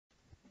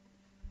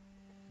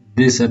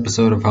This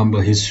episode of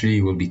Humble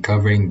History will be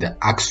covering the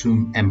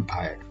Aksum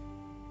Empire,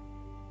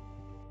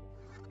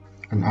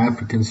 an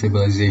African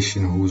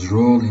civilization whose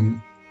role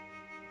in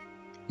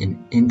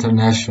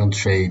international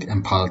trade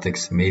and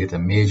politics made it a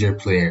major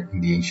player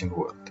in the ancient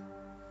world.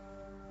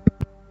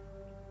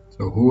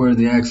 So who were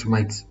the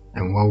Aksumites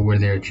and what were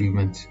their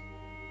achievements?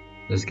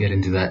 Let's get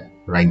into that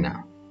right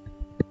now.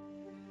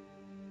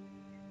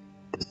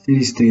 The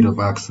city-state of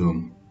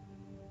Aksum,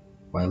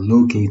 while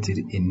located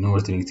in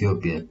northern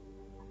Ethiopia,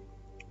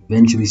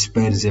 eventually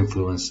spread its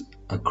influence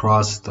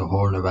across the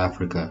Horn of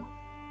Africa,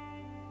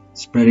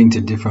 spreading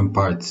to different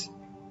parts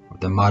of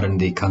the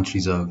modern-day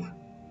countries of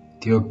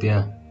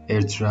Ethiopia,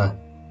 Eritrea,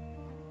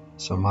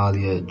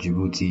 Somalia,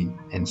 Djibouti,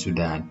 and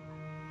Sudan,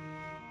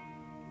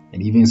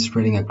 and even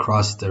spreading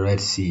across the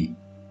Red Sea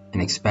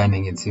and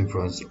expanding its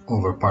influence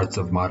over parts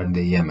of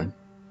modern-day Yemen.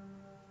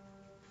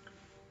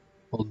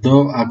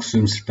 Although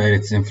Aksum spread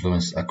its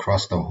influence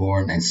across the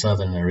Horn and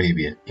southern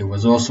Arabia, it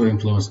was also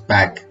influenced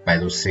back by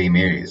those same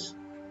areas,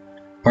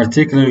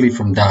 particularly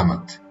from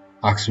Damat,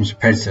 Aksum's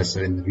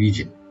predecessor in the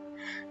region.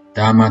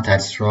 Damat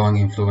had strong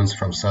influence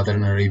from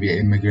southern Arabia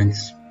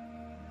immigrants,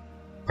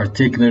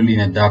 particularly in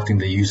adopting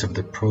the use of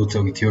the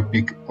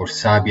Proto-Ethiopic or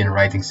Sabian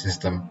writing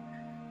system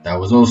that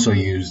was also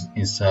used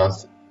in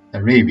South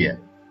Arabia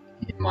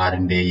in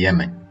modern-day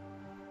Yemen.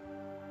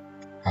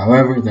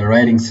 However, the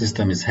writing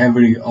system is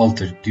heavily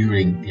altered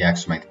during the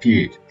Aksumite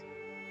period.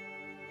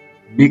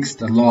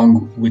 Mixed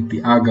along with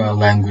the Aga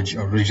language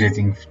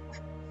originating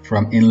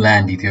from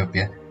inland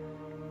Ethiopia,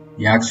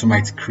 the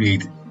Aksumites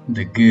create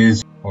the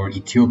Ge'ez or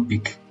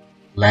Ethiopic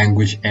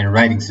language and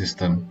writing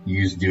system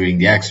used during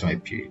the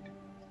Aksumite period.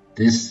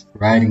 This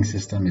writing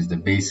system is the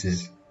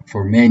basis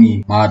for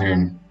many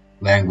modern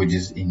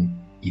languages in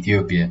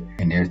Ethiopia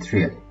and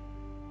Eritrea.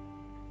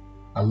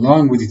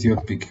 Along with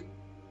Ethiopic,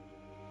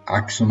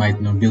 Aksumite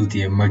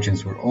nobility and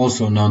merchants were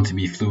also known to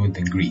be fluent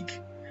in Greek,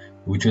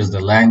 which was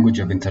the language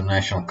of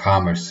international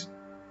commerce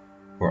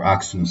for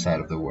Aksum's side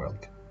of the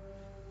world.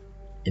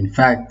 In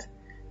fact,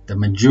 the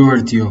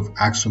majority of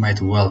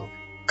Aksumite wealth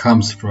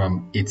comes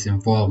from its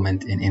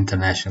involvement in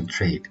international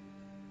trade.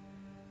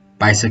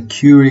 By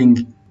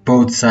securing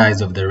both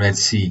sides of the Red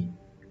Sea,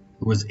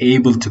 it was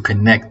able to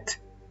connect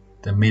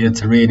the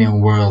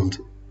Mediterranean world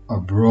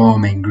of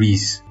Rome and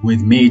Greece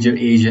with major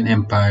Asian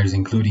empires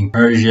including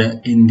Persia,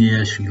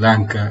 India, Sri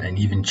Lanka, and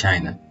even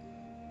China.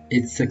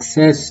 Its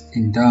success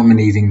in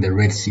dominating the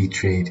Red Sea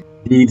trade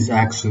leads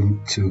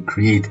Aksum to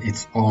create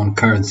its own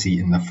currency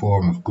in the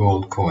form of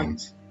gold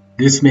coins.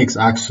 This makes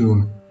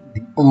Aksum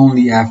the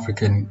only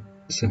African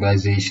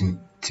civilization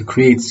to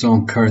create its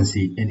own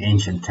currency in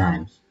ancient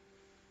times.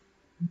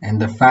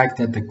 And the fact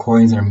that the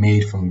coins are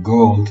made from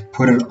gold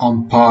put it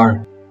on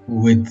par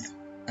with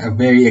a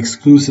very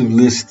exclusive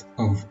list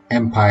of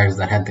empires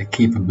that had the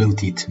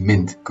capability to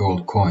mint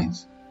gold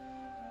coins.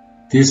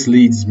 This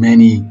leads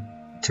many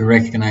to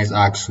recognize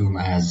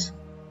Aksum as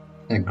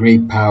a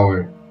great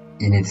power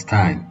in its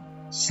time,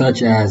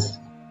 such as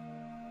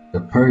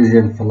the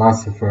Persian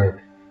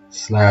philosopher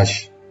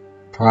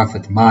 /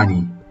 prophet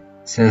Mani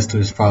says to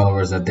his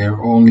followers that there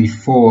are only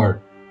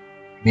 4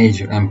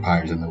 major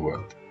empires in the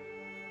world.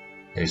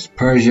 There's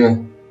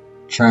Persia,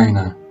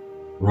 China,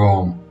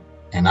 Rome,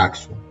 and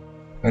Aksum.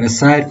 But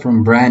aside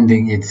from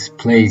branding its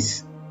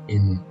place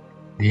in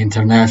the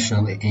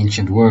international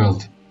ancient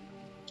world,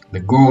 the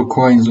gold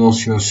coins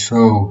also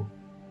show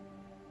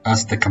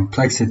us the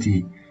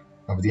complexity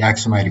of the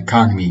Aksumite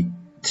economy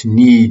to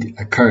need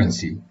a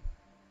currency.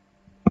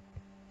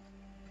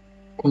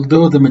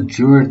 Although the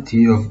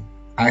majority of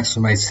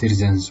Aksumite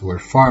citizens were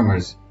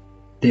farmers,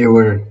 there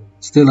were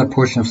still a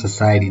portion of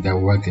society that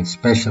worked in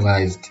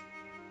specialized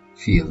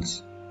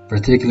fields,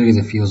 particularly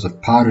the fields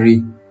of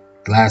pottery,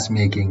 glass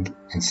making,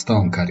 and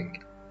stone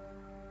cutting.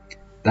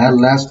 That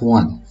last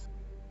one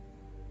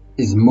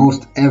is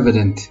most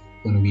evident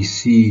when we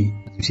see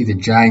the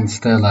giant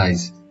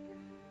steles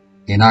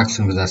in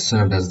Aksum that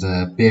served as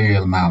the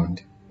burial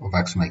mound of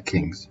Aksumite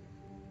kings.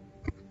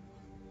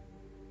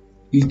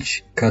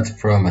 Each cut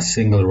from a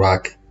single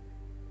rock,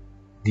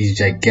 these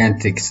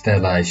gigantic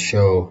stelae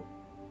show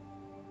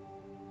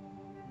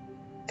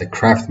the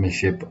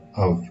craftsmanship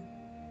of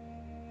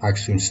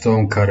Aksum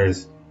stone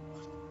cutters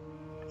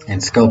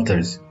and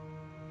sculptors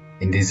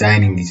in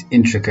designing these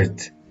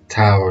intricate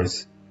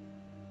towers,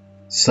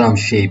 some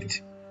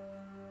shaped,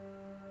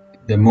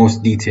 the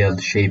most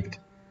detailed shaped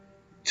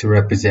to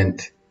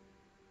represent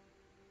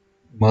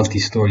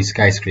multi-story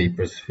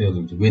skyscrapers filled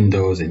with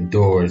windows and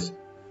doors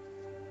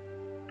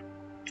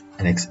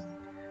and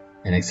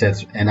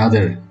etc. and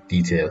other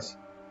details.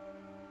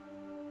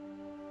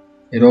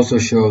 It also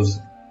shows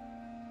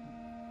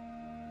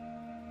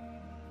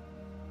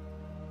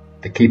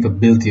the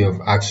capability of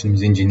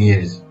Aksum's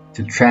engineers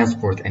to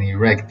transport and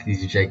erect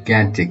these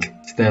gigantic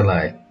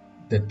stelae,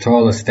 the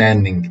tallest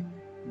standing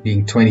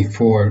being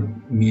 24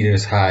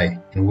 meters high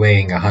and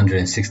weighing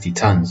 160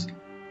 tons.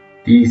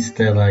 These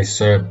stelae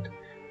served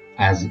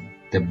as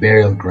the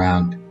burial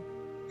ground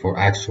for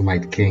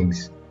Aksumite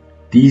kings.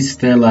 These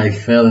stelae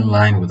fell in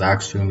line with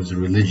Aksum's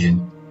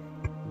religion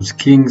whose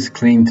kings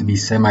claimed to be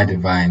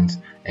semi-divines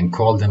and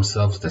called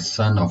themselves the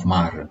son of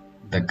Muharrem,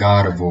 the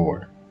god of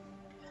war.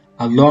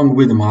 Along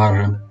with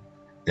Muharrem,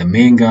 the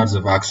main gods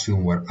of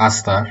Aksum were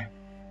Astar,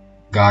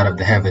 god of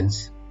the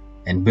heavens,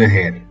 and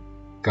Beher,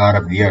 god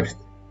of the earth.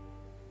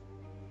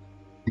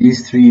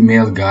 These three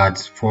male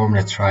gods formed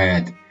a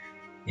triad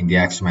in the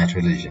Aksumite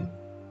religion,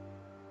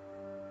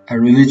 a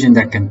religion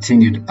that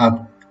continued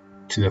up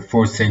to the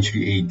 4th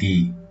century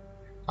AD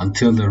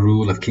until the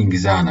rule of King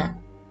Gizana,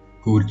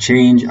 who would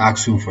change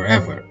Aksum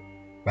forever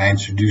by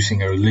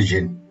introducing a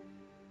religion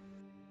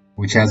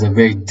which has a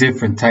very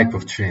different type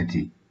of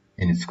trinity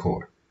in its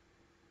core.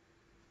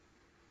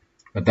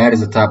 But that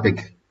is a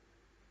topic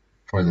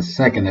for the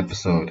second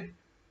episode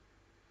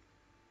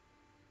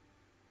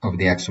of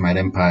the Aksumite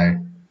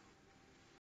Empire.